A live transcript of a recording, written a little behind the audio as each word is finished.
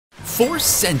For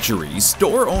centuries,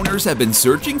 store owners have been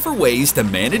searching for ways to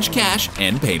manage cash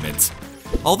and payments.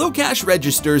 Although cash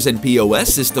registers and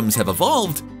POS systems have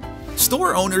evolved,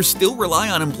 store owners still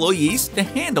rely on employees to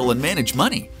handle and manage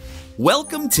money.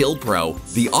 Welcome Till Pro,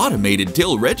 the automated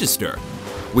till register.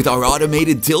 With our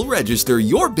automated till register,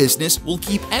 your business will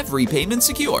keep every payment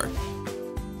secure.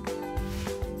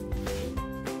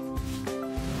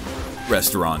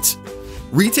 Restaurants,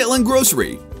 retail and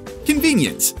grocery,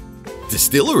 convenience,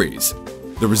 distilleries.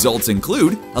 The results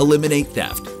include eliminate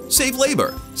theft, save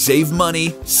labor, save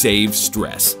money, save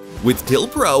stress. With Till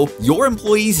Pro, your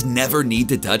employees never need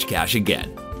to touch cash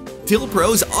again. Till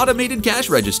Pro's automated cash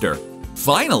register.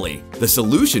 Finally, the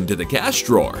solution to the cash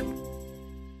drawer.